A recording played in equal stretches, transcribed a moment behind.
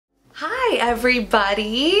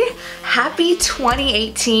everybody. Happy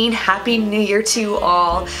 2018. Happy New Year to you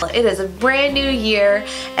all. It is a brand new year,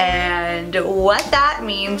 and what that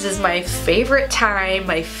means is my favorite time,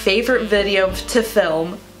 my favorite video to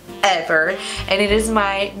film ever, and it is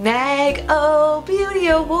my Mag O Beauty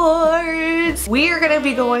Awards. We are going to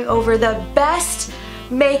be going over the best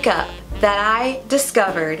makeup that I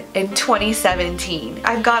discovered in 2017.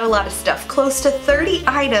 I've got a lot of stuff, close to 30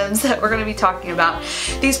 items that we're going to be talking about.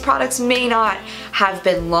 These products may not have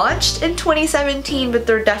been launched in 2017, but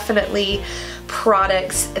they're definitely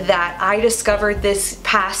products that I discovered this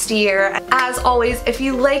past year. As always, if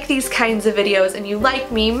you like these kinds of videos and you like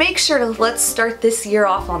me, make sure to let's start this year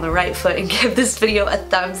off on the right foot and give this video a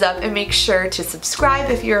thumbs up, and make sure to subscribe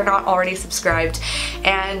if you're not already subscribed,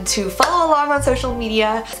 and to follow along on social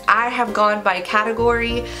media. I have gone by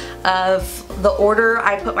category of the order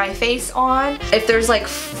I put my face on. If there's like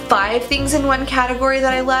 5 things in one category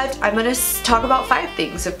that I loved, I'm gonna talk about 5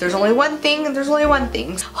 things. If there's only one thing, then there's only one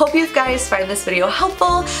thing. Hope you guys find this video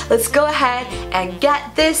helpful. Let's go ahead and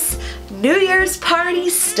get this New Year's party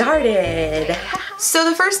started. So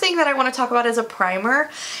the first thing that I want to talk about is a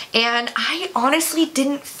primer, and I honestly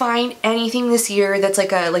didn't find anything this year that's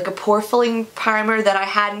like a pore filling primer that I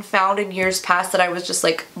hadn't found in years past that I was just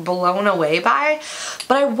like blown away by.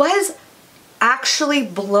 But I was actually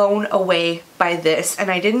blown away by this,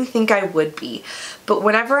 and I didn't think I would be. But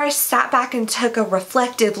whenever I sat back and took a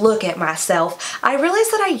reflective look at myself, I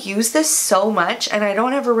realized that I use this so much and I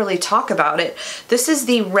don't ever really talk about it. This is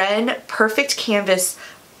the Ren Perfect Canvas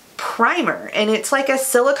primer, and it's like a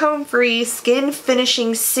silicone-free skin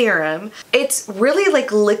finishing serum. It's really like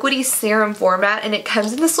liquidy serum format, and it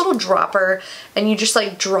comes in this little dropper, and you just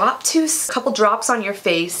like drop a couple drops on your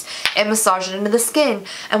face and massage it into the skin.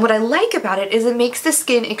 And what I like about it is it makes the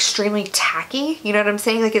skin extremely tacky. You know what I'm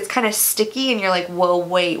saying? Like, it's kind of sticky and you're like, whoa,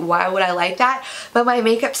 wait, why would I like that? But my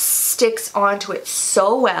makeup sticks onto it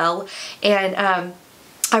so well, and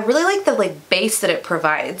I really like the base that it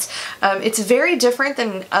provides. It's very different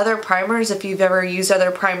than other primers. If you've ever used other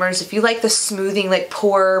primers, if you like the smoothing, like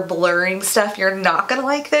pore blurring stuff, you're not gonna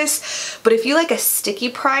like this. But if you like a sticky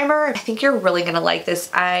primer, I think you're really gonna like this.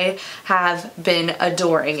 I have been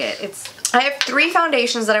adoring it. I have 3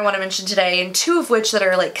 foundations that I want to mention today, and 2 of which that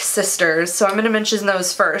are like sisters, so I'm gonna mention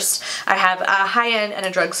those first. I have a high-end and a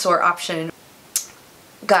drugstore option.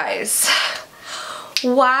 Guys,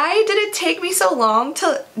 why did it take me so long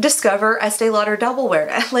to discover Estee Lauder Double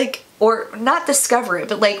Wear? Or not discover it,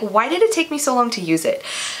 but like, why did it take me so long to use it?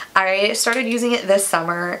 I started using it this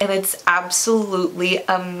summer, and it's absolutely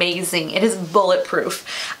amazing. It is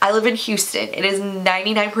bulletproof. I live in Houston. It is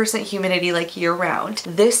 99% humidity like year round.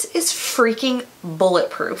 This is freaking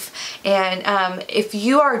bulletproof. And if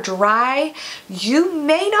you are dry, you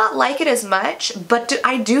may not like it as much, but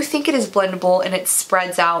I do think it is blendable and it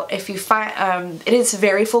spreads out. If you find, it is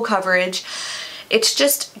very full coverage. It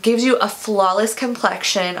just gives you a flawless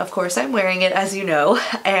complexion. Of course, I'm wearing it, as you know,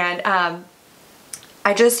 and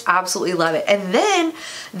I just absolutely love it. And then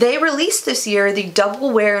they released this year the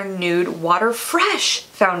Double Wear Nude Water Fresh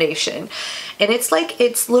foundation, and it's like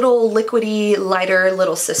its little liquidy, lighter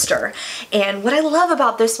little sister. And what I love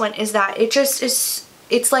about this one is that it just is,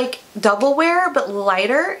 it's like Double Wear but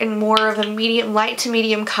lighter and more of a medium, light to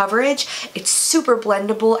medium coverage. It's super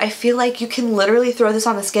blendable. I feel like you can literally throw this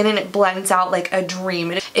on the skin and it blends out like a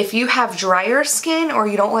dream. If you have drier skin, or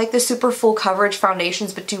you don't like the super full coverage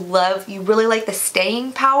foundations but you really like the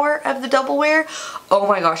staying power of the Double Wear, oh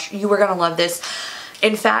my gosh, you are gonna love this.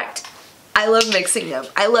 In fact, I love mixing them.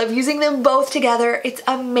 I love using them both together. It's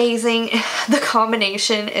amazing. The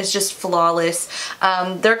combination is just flawless.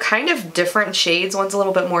 They're kind of different shades. One's a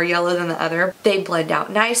little bit more yellow than the other. They blend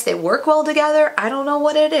out nice. They work well together. I don't know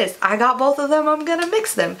what it is. I got both of them. I'm gonna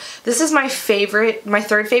mix them. This is my favorite, my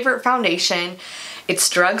 3rd favorite foundation. It's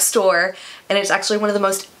drugstore, and it's actually one of the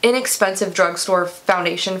most inexpensive drugstore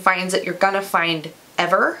foundation finds that you're gonna find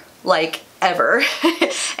ever. Like, ever.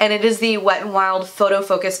 And it is the Wet n Wild Photo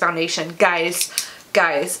Focus Foundation. Guys,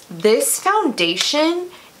 this foundation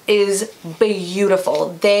is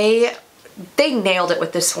beautiful. They nailed it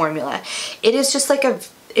with this formula. It is just like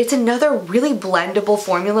it's another really blendable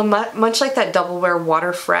formula, much like that Double Wear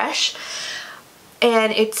Water Fresh.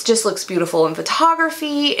 And it just looks beautiful in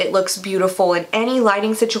photography. It looks beautiful in any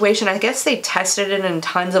lighting situation. I guess they tested it in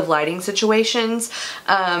tons of lighting situations.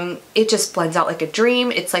 It just blends out like a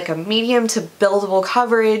dream. It's like a medium to buildable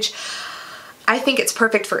coverage. I think it's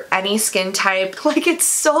perfect for any skin type. Like, it's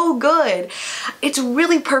so good. It's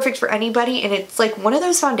really perfect for anybody, and it's like one of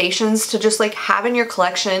those foundations to just like have in your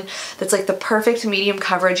collection that's like the perfect medium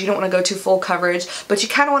coverage. You don't want to go too full coverage, but you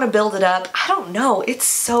kind of want to build it up. I don't know. It's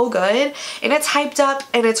so good, and it's hyped up,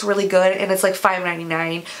 and it's really good, and it's like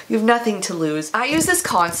 $5.99. You have nothing to lose. I use this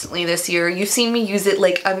constantly this year. You've seen me use it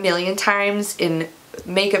like a million times in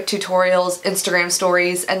makeup tutorials, Instagram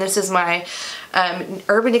stories, and this is my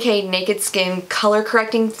Urban Decay Naked Skin Color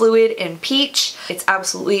Correcting Fluid in Peach. It's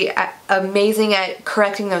absolutely amazing at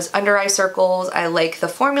correcting those under eye circles. I like the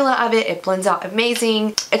formula of it. It blends out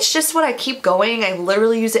amazing. It's just what I keep going. I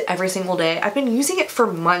literally use it every single day. I've been using it for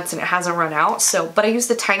months and it hasn't run out, but I use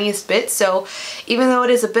the tiniest bit, so even though it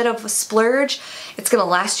is a bit of a splurge, it's gonna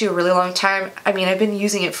last you a really long time. I mean, I've been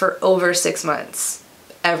using it for over 6 months,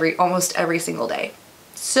 almost every single day.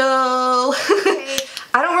 So,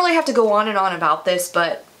 I don't really have to go on and on about this,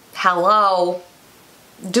 but hello.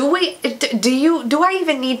 Do I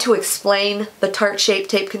even need to explain the Tarte Shape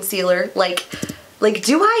Tape Concealer? Like,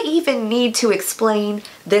 do I even need to explain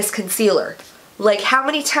this concealer? Like, how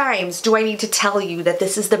many times do I need to tell you that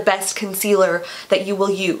this is the best concealer that you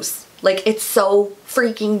will use? Like, it's so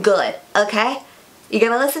freaking good, okay? You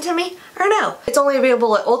gonna listen to me or no? It's only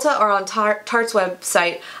available at Ulta or on Tarte's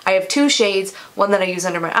website. I have 2 shades, one that I use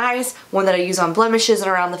under my eyes, one that I use on blemishes and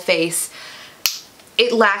around the face.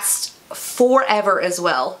 It lasts forever as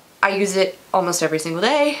well. I use it almost every single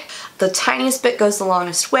day. The tiniest bit goes the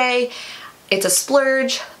longest way. It's a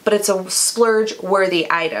splurge, but it's a splurge-worthy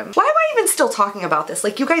item. Why am I even still talking about this?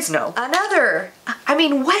 Like, you guys know. I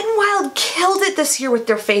mean, Wet n Wild killed it this year with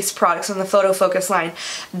their face products on the Photo Focus line.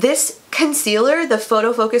 This concealer, the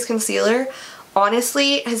Photo Focus concealer,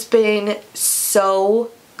 honestly has been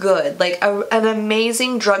so good. Like, an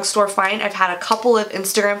amazing drugstore find. I've had a couple of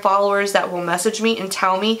Instagram followers that will message me and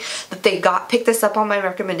tell me that they picked this up on my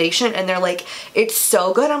recommendation, and they're like, it's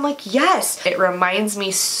so good. I'm like, yes. It reminds me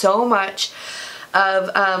so much of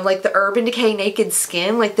like the Urban Decay Naked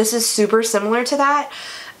Skin. Like, this is super similar to that.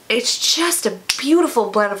 It's just a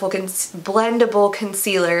beautiful blendable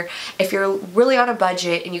concealer. If you're really on a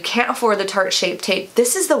budget and you can't afford the Tarte Shape Tape,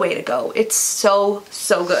 this is the way to go. It's so,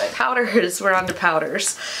 so good. Powders, we're on to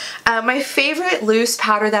powders. My favorite loose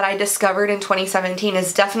powder that I discovered in 2017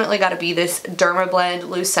 has definitely got to be this Dermablend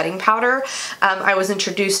Loose Setting Powder. I was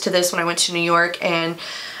introduced to this when I went to New York, and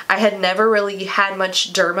I had never really had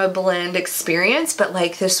much Dermablend experience, but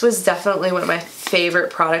like, this was definitely one of my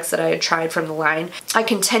favorite products that I had tried from the line. I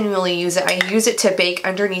continually use it. I use it to bake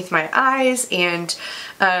underneath my eyes, and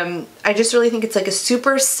I just really think it's like a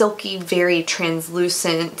super silky, very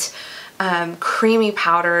translucent, creamy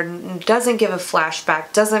powder. Doesn't give a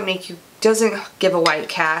flashback, doesn't give a white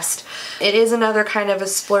cast. It is another kind of a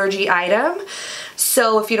splurgy item,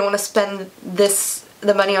 so if you don't want to spend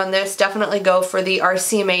the money on this, definitely go for the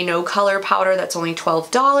RCMA No Color Powder. That's only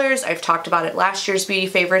 $12. I've talked about it last year's Beauty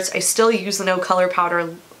Favorites. I still use the No Color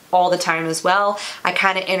Powder all the time as well. I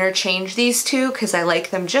kind of interchange these two because I like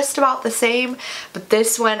them just about the same, but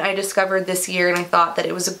this one I discovered this year and I thought that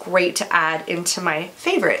it was great to add into my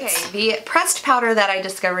favorites. Okay, the pressed powder that I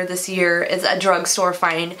discovered this year is a drugstore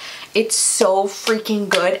find. It's so freaking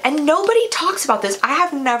good, and nobody talks about this. I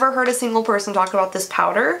have never heard a single person talk about this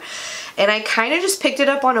powder, and I kind of just picked it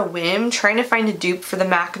up on a whim trying to find a dupe for the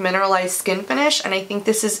MAC Mineralized Skin Finish, and I think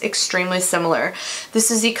this is extremely similar.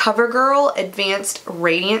 This is the CoverGirl Advanced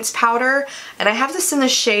Radiance Powder, and I have this in the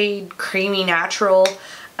shade Creamy Natural.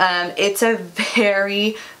 It's a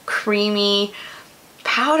very creamy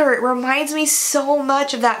powder. It reminds me so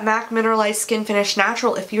much of that MAC Mineralized Skin Finish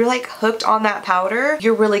Natural. If you're like hooked on that powder,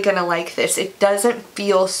 you're really gonna like this. It doesn't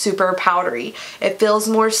feel super powdery. It feels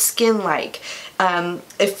more skin-like.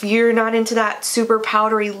 If you're not into that super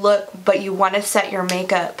powdery look, but you want to set your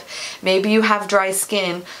makeup, maybe you have dry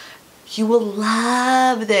skin, you will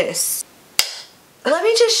love this. Let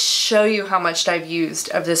me just show you how much I've used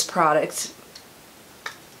of this product.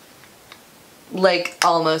 Like,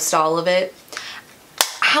 almost all of it.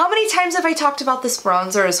 How many times have I talked about this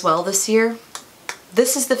bronzer as well this year?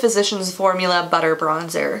 This is the Physicians Formula Butter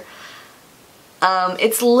Bronzer.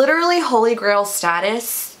 It's literally holy grail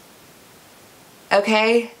status.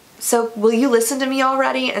 Okay, so will you listen to me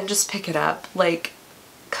already and just pick it up? Like,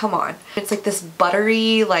 come on. It's like this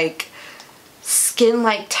buttery, like,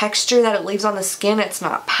 skin-like texture that it leaves on the skin. It's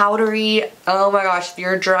not powdery. Oh my gosh, if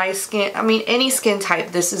you're dry skin, I mean, any skin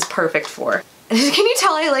type, this is perfect for. Can you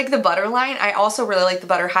tell I like the butter line? I also really like the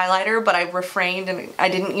butter highlighter, but I refrained and I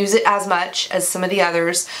didn't use it as much as some of the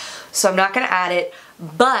others, so I'm not gonna add it.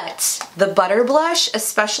 But the butter blush,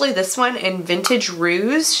 especially this one in Vintage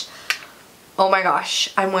Rouge, Oh my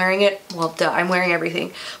gosh, I'm wearing it. Well, duh, I'm wearing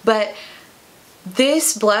everything. But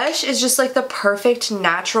this blush is just like the perfect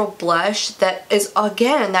natural blush that is,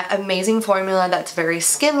 again, that amazing formula that's very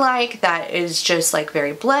skin-like, that is just like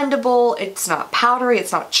very blendable. It's not powdery,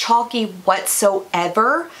 it's not chalky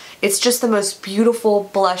whatsoever. It's just the most beautiful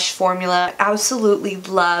blush formula. Absolutely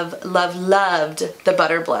loved the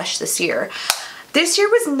butter blush this year. This year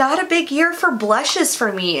was not a big year for blushes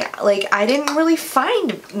for me. Like, I didn't really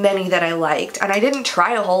find many that I liked, and I didn't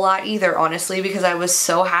try a whole lot either, honestly, because I was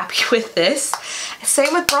so happy with this.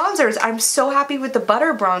 Same with bronzers. I'm so happy with the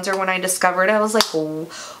butter bronzer when I discovered it. I was like,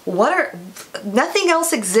 nothing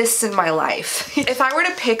else exists in my life. If I were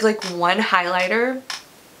to pick like one highlighter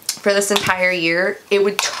for this entire year, it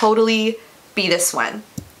would totally be this one.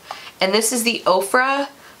 And this is the Ofra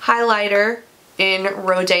highlighter in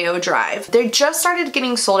Rodeo Drive. They just started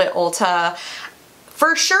getting sold at Ulta.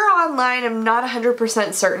 For sure online, I'm not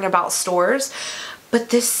 100% certain about stores, but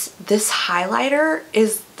this highlighter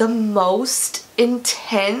is the most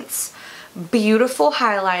intense, beautiful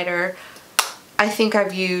highlighter I think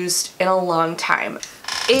I've used in a long time.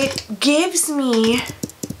 It gives me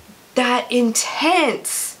that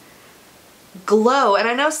intense glow, and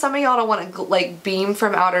I know some of y'all don't want to like beam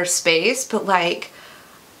from outer space, but like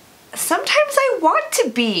sometimes I want to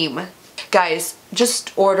beam. Guys,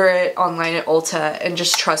 just order it online at Ulta and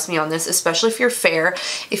just trust me on this, especially if you're fair.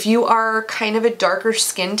 If you are kind of a darker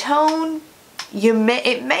skin tone,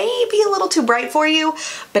 it may be a little too bright for you,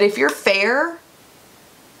 but if you're fair,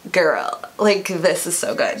 girl, like this is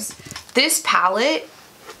so good. This palette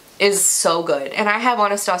is so good, and I have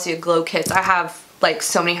Anastasia glow kits. I have like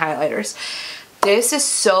so many highlighters. This is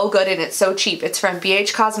so good and it's so cheap. It's from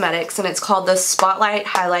BH Cosmetics and it's called the Spotlight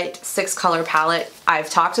Highlight 6-Color Palette. I've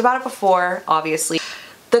talked about it before, obviously.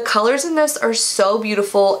 The colors in this are so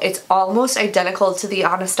beautiful. It's almost identical to the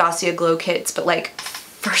Anastasia glow kits, but like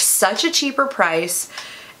for such a cheaper price,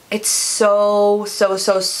 it's so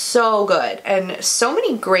good, and so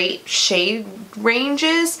many great shade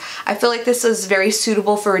ranges. I feel like this is very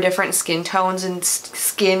suitable for different skin tones and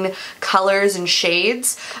skin colors and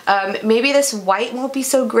shades. Maybe this white won't be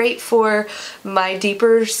so great for my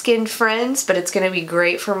deeper skinned friends, but it's gonna be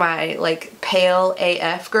great for my like pale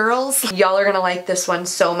AF girls. Y'all are gonna like this one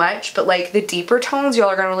so much, but like the deeper tones, y'all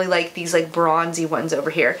are gonna really like these like bronzy ones over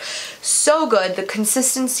here. So good. The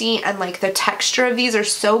consistency and like the texture of these are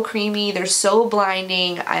so creamy. They're so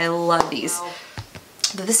blinding. I love these. Wow.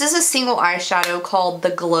 This is a single eyeshadow called the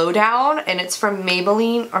Glow Down, and it's from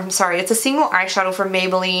Maybelline. I'm sorry, it's a single eyeshadow from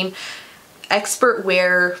Maybelline Expert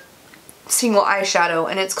Wear single eyeshadow,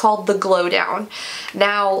 and it's called the Glow Down.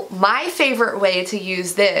 Now, my favorite way to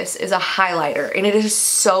use this is a highlighter, and it is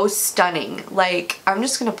so stunning. Like, I'm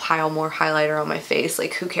just gonna pile more highlighter on my face.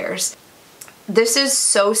 Like, who cares? This is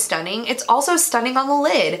so stunning. It's also stunning on the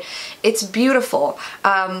lid. It's beautiful.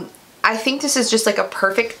 I think this is just like a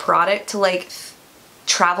perfect product to like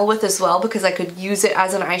travel with as well, because I could use it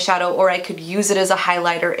as an eyeshadow or I could use it as a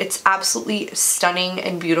highlighter. It's absolutely stunning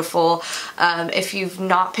and beautiful. If you've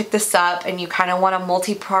not picked this up and you kind of want a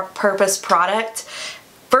multi-purpose product,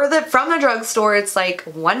 from the drugstore, it's like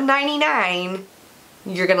 $1.99.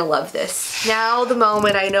 You're gonna love this. Now the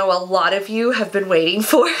moment I know a lot of you have been waiting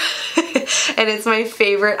for, and it's my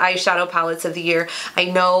favorite eyeshadow palettes of the year. I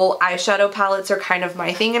know eyeshadow palettes are kind of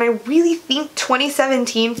my thing, and I really think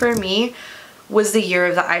 2017 for me was the year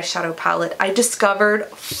of the eyeshadow palette. I discovered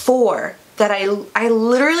 4 that I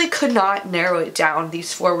literally could not narrow it down.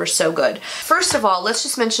 These 4 were so good. First of all, let's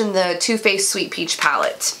just mention the Too Faced Sweet Peach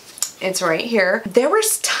palette. It's right here. There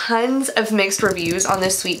was tons of mixed reviews on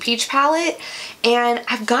this Sweet Peach palette, and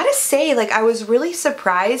I've got to say, like, I was really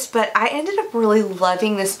surprised, but I ended up really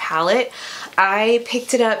loving this palette. I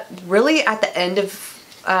picked it up really at the end of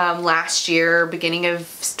last year, beginning of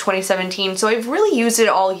 2017, so I've really used it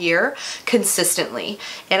all year consistently,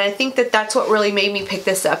 and I think that that's what really made me pick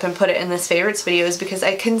this up and put it in this favorites video, is because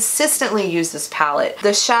I consistently use this palette.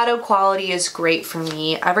 The shadow quality is great for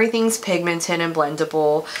me. Everything's pigmented and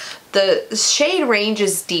blendable. The shade range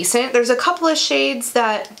is decent. There's a couple of shades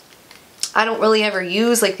that I don't really ever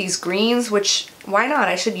use, like these greens, which why not?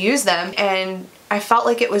 I should use them, and I felt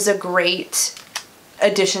like it was a great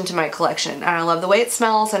addition to my collection. And I love the way it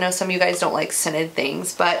smells. I know some of you guys don't like scented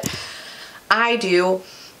things, but I do.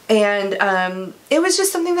 And it was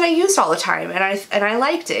just something that I used all the time, and I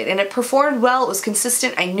liked it, and it performed well. It was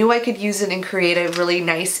consistent. I knew I could use it and create a really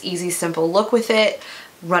nice, easy, simple look with it.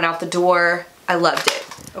 Run out the door. I loved it.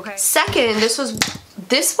 Okay. Second, this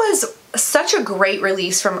was such a great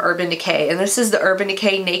release from Urban Decay, and this is the Urban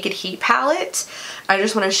Decay Naked Heat palette. I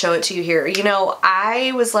just want to show it to you here. You know,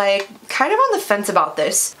 I was like kind of on the fence about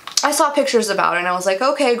this. I saw pictures about it and I was like,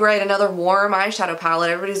 okay, great, another warm eyeshadow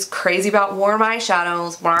palette. Everybody's crazy about warm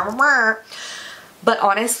eyeshadows. Blah, blah, blah. But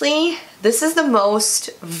honestly, this is the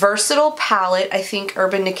most versatile palette, I think,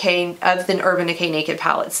 Urban Decay, of the Urban Decay Naked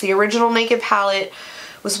palettes. The original Naked palette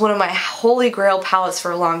was one of my holy grail palettes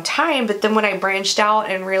for a long time, but then when I branched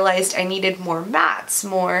out and realized I needed more mattes,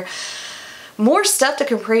 more stuff to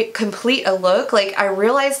complete a look, like I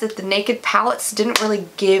realized that the Naked palettes didn't really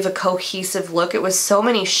give a cohesive look. It was so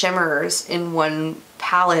many shimmers in one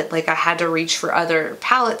palette, like I had to reach for other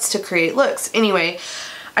palettes to create looks. Anyway,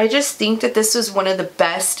 I just think that this was one of the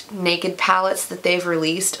best Naked palettes that they've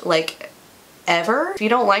released, like, ever. If you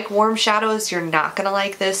don't like warm shadows, you're not gonna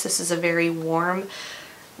like this. This is a very warm,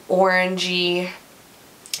 orangey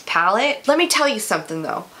palette. Let me tell you something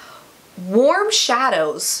though. Warm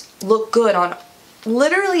shadows look good on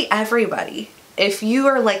literally everybody. If you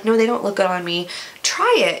are like, no, they don't look good on me,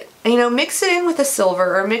 try it. You know, mix it in with a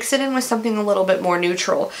silver or mix it in with something a little bit more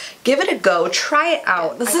neutral. Give it a go. Try it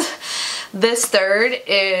out. This third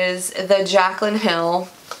is the Jaclyn Hill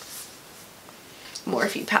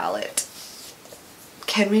Morphe palette.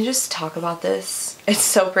 Can we just talk about this? It's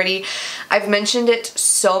so pretty. I've mentioned it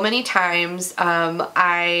so many times.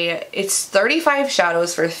 It's 35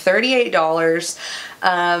 shadows for $38.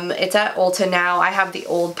 It's at Ulta now. I have the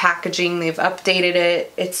old packaging. They've updated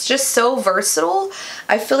it. It's just so versatile.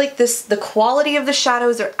 I feel like the quality of the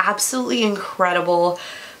shadows are absolutely incredible.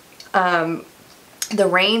 The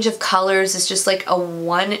range of colors is just like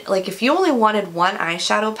like if you only wanted one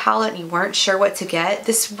eyeshadow palette and you weren't sure what to get,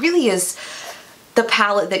 this really is the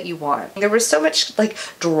palette that you want. There was so much like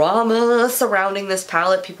drama surrounding this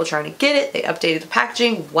palette, people trying to get it, they updated the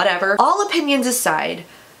packaging, whatever. All opinions aside,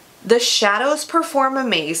 the shadows perform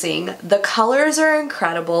amazing, the colors are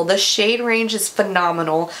incredible, the shade range is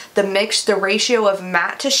phenomenal, the ratio of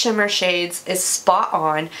matte to shimmer shades is spot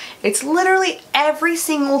on. It's literally every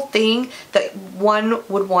single thing that one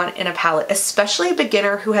would want in a palette, especially a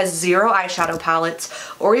beginner who has zero eyeshadow palettes,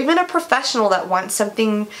 or even a professional that wants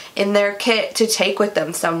something in their kit to take with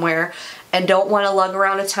them somewhere and don't want to lug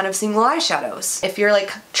around a ton of single eyeshadows. If you're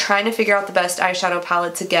like trying to figure out the best eyeshadow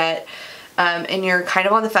palette to get, and you're kind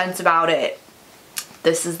of on the fence about it,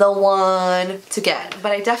 this is the one to get.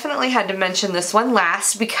 But I definitely had to mention this one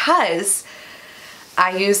last because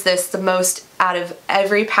I use this the most out of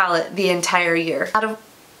every palette the entire year. Out of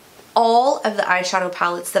all of the eyeshadow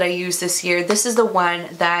palettes that I use this year, this is the one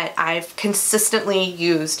that I've consistently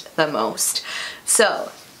used the most.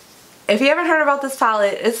 So if you haven't heard about this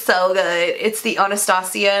palette, it's so good. It's the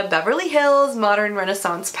Anastasia Beverly Hills Modern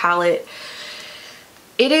Renaissance palette.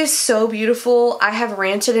 It is so beautiful. I have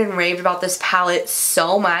ranted and raved about this palette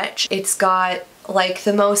so much. It's got like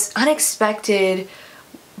the most unexpected,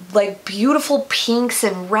 like beautiful pinks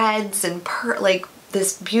and reds and like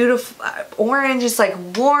this beautiful orange is like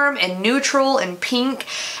warm and neutral and pink,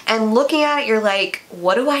 and looking at it you're like,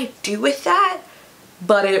 what do I do with that?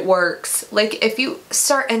 But it works. Like if you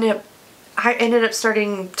I ended up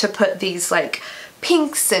starting to put these like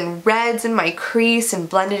pinks and reds in my crease and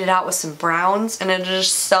blended it out with some browns, and it is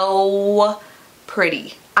so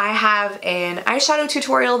pretty. I have an eyeshadow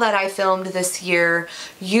tutorial that I filmed this year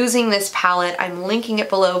using this palette. I'm linking it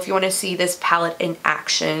below if you want to see this palette in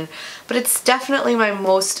action. But it's definitely my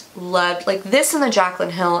most loved. Like this and the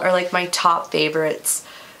Jaclyn Hill are like my top favorites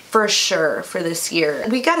for sure for this year.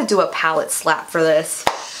 We got to do a palette slap for this.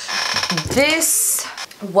 This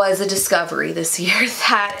was a discovery this year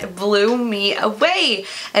that blew me away,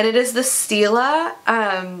 and it is the Stila.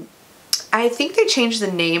 I think they changed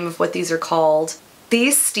the name of what these are called.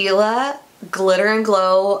 These Stila Glitter and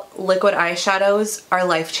Glow liquid eyeshadows are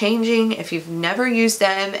life-changing. If you've never used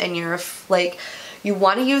them and you're like, you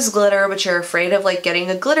want to use glitter but you're afraid of like getting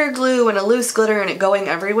a glitter glue and a loose glitter and it going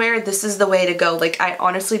everywhere, this is the way to go. Like I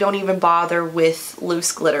honestly don't even bother with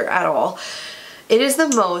loose glitter at all. It is the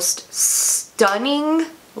most stunning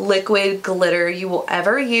liquid glitter you will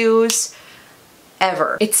ever use,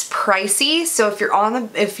 ever. It's pricey, so if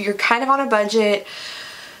you're kind of on a budget,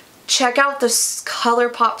 check out the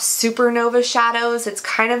ColourPop Supernova shadows. It's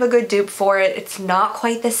kind of a good dupe for it. It's not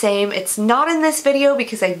quite the same. It's not in this video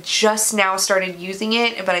because I just now started using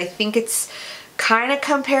it, but I think it's kind of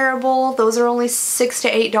comparable. Those are only $6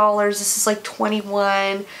 to $8. This is like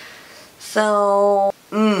 $21. So,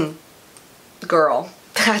 girl,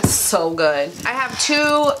 that's so good. I have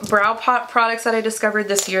two brow pot products that I discovered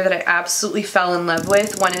this year that I absolutely fell in love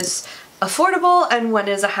with. One is affordable and one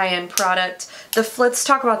is a high-end product. Let's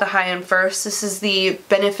talk about the high-end first. This is the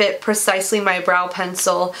Benefit Precisely My Brow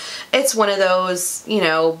Pencil. It's one of those, you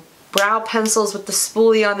know, brow pencils with the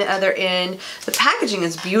spoolie on the other end. The packaging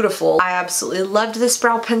is beautiful. I absolutely loved this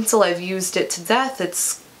brow pencil. I've used it to death.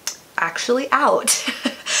 It's actually out.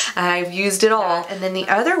 I've used it all. And then the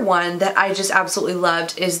other one that I just absolutely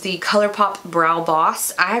loved is the ColourPop Brow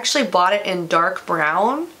Boss. I actually bought it in dark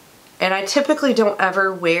brown, and I typically don't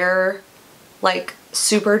ever wear like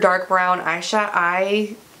super dark brown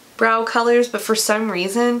eyebrow colors, but for some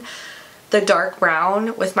reason the dark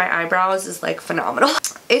brown with my eyebrows is like phenomenal.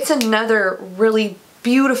 It's another really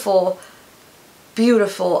beautiful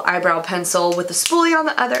eyebrow pencil with the spoolie on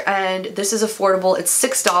the other end. This is affordable. It's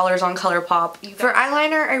 $6 on ColourPop. For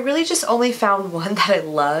eyeliner, I really just only found one that I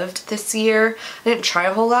loved this year. I didn't try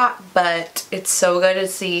a whole lot, but it's so good to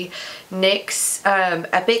see NYX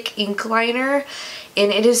Epic Ink Liner.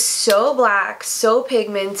 And it is so black, so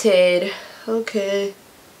pigmented. Okay.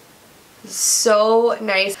 So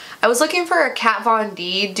nice. I was looking for a Kat Von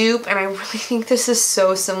D dupe, and I really think this is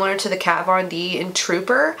so similar to the Kat Von D in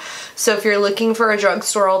Trooper. So if you're looking for a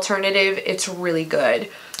drugstore alternative, it's really good.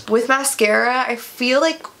 With mascara, I feel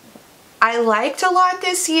like I liked a lot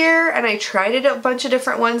this year, and I tried it a bunch of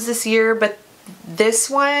different ones this year, but this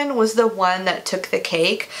one was the one that took the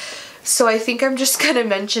cake. So I think I'm just gonna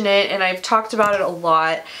mention it, and I've talked about it a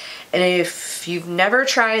lot. And if you've never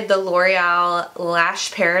tried the L'Oreal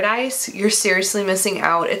Lash Paradise, you're seriously missing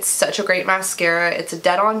out. It's such a great mascara. It's a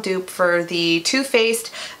dead-on dupe for the Too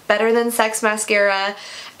Faced Better Than Sex mascara,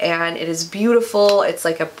 and it is beautiful. It's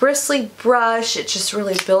like a bristly brush. It just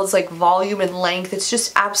really builds like volume and length. It's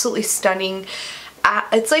just absolutely stunning.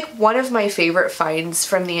 It's like one of my favorite finds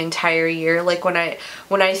from the entire year. Like when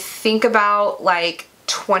I think about like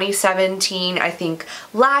 2017, I think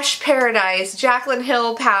Lash Paradise, Jaclyn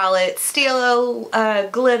Hill palette,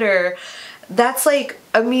 Stila glitter. That's like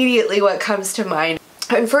immediately what comes to mind.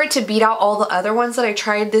 And for it to beat out all the other ones that I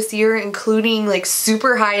tried this year, including like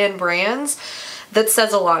super high-end brands, that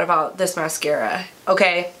says a lot about this mascara.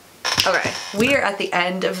 Okay, we are at the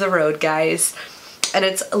end of the road, guys, and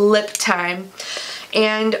it's lip time.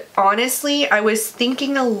 And honestly, I was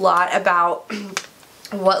thinking a lot about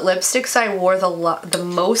what lipsticks I wore the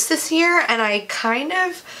most this year, and I kind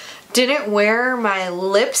of didn't wear my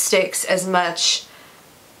lipsticks as much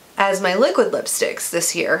as my liquid lipsticks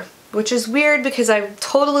this year, which is weird because I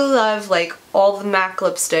totally love like all the MAC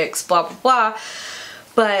lipsticks, blah blah blah,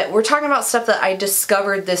 but we're talking about stuff that I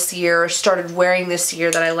discovered this year or started wearing this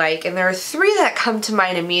year that I like, and there are three that come to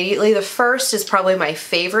mind immediately. The first is probably my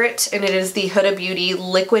favorite, and it is the Huda Beauty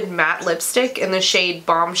Liquid Matte Lipstick in the shade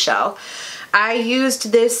Bombshell. I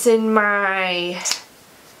used this in my,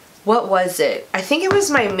 what was it? I think it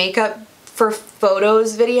was my makeup for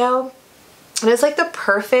photos video. And it's like the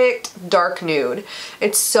perfect dark nude.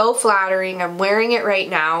 It's so flattering. I'm wearing it right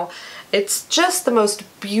now. It's just the most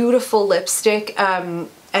beautiful lipstick. And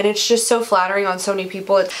it's just so flattering on so many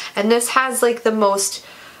people. And this has like the most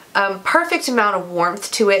perfect amount of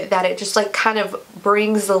warmth to it that it just like kind of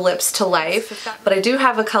brings the lips to life. But I do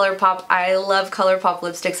have a ColourPop. I love ColourPop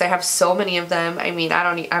lipsticks. I have so many of them. I mean,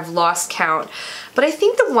 I've lost count. But I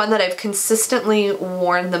think the one that I've consistently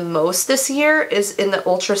worn the most this year is in the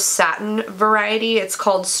Ultra Satin variety. It's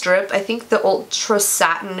called Strip. I think the Ultra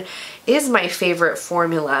Satin is my favorite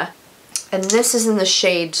formula. And this is in the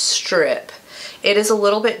shade Strip. It is a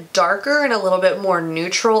little bit darker and a little bit more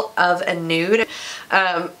neutral of a nude.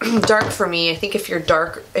 Dark for me. I think if you're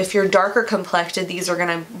darker complected, these are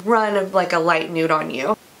gonna run like a light nude on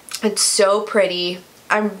you. It's so pretty.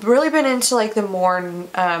 I've really been into like the more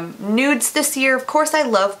nudes this year. Of course, I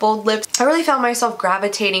love bold lips. I really found myself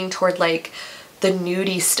gravitating toward like the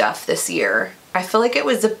nudie stuff this year. I feel like it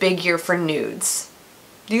was a big year for nudes.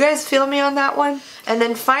 Do you guys feel me on that one? And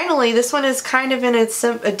then finally, this one is kind of in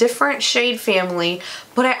a different shade family,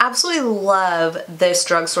 but I absolutely love this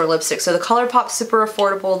drugstore lipstick. So the ColourPop Super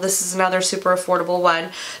Affordable, this is another super affordable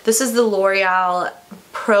one. This is the L'Oreal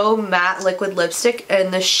Pro Matte Liquid Lipstick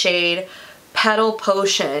in the shade Petal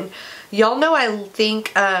Potion. Y'all know I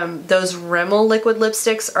think those Rimmel liquid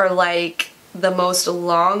lipsticks are like the most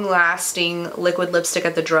long-lasting liquid lipstick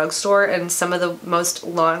at the drugstore and some of the most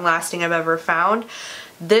long-lasting I've ever found.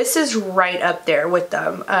 This is right up there with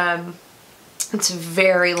them. It's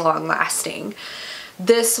very long-lasting.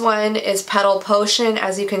 This one is Petal Potion.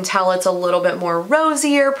 As you can tell, it's a little bit more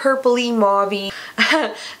rosier, purpley, mauvey.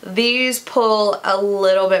 These pull a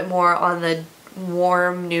little bit more on the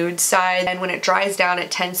warm nude side, and when it dries down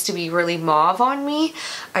it tends to be really mauve on me.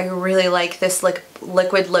 I really like this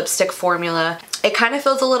liquid lipstick formula. It kind of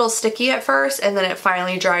feels a little sticky at first, and then it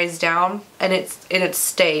finally dries down, and it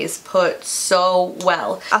stays put so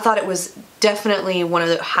well. I thought it was definitely one of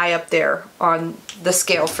the high up there on the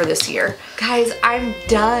scale for this year. Guys, I'm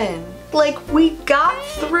done. Like, we got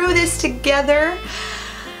through this together.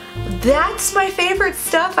 That's my favorite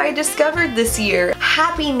stuff I discovered this year.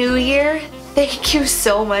 Happy New Year. Thank you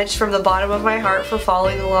so much from the bottom of my heart for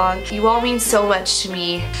following along. You all mean so much to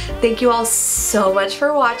me. Thank you all so much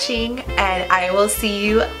for watching, and I will see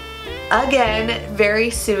you again very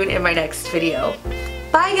soon in my next video.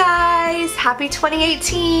 Bye guys! Happy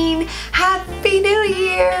 2018! Happy New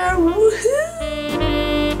Year! Woohoo!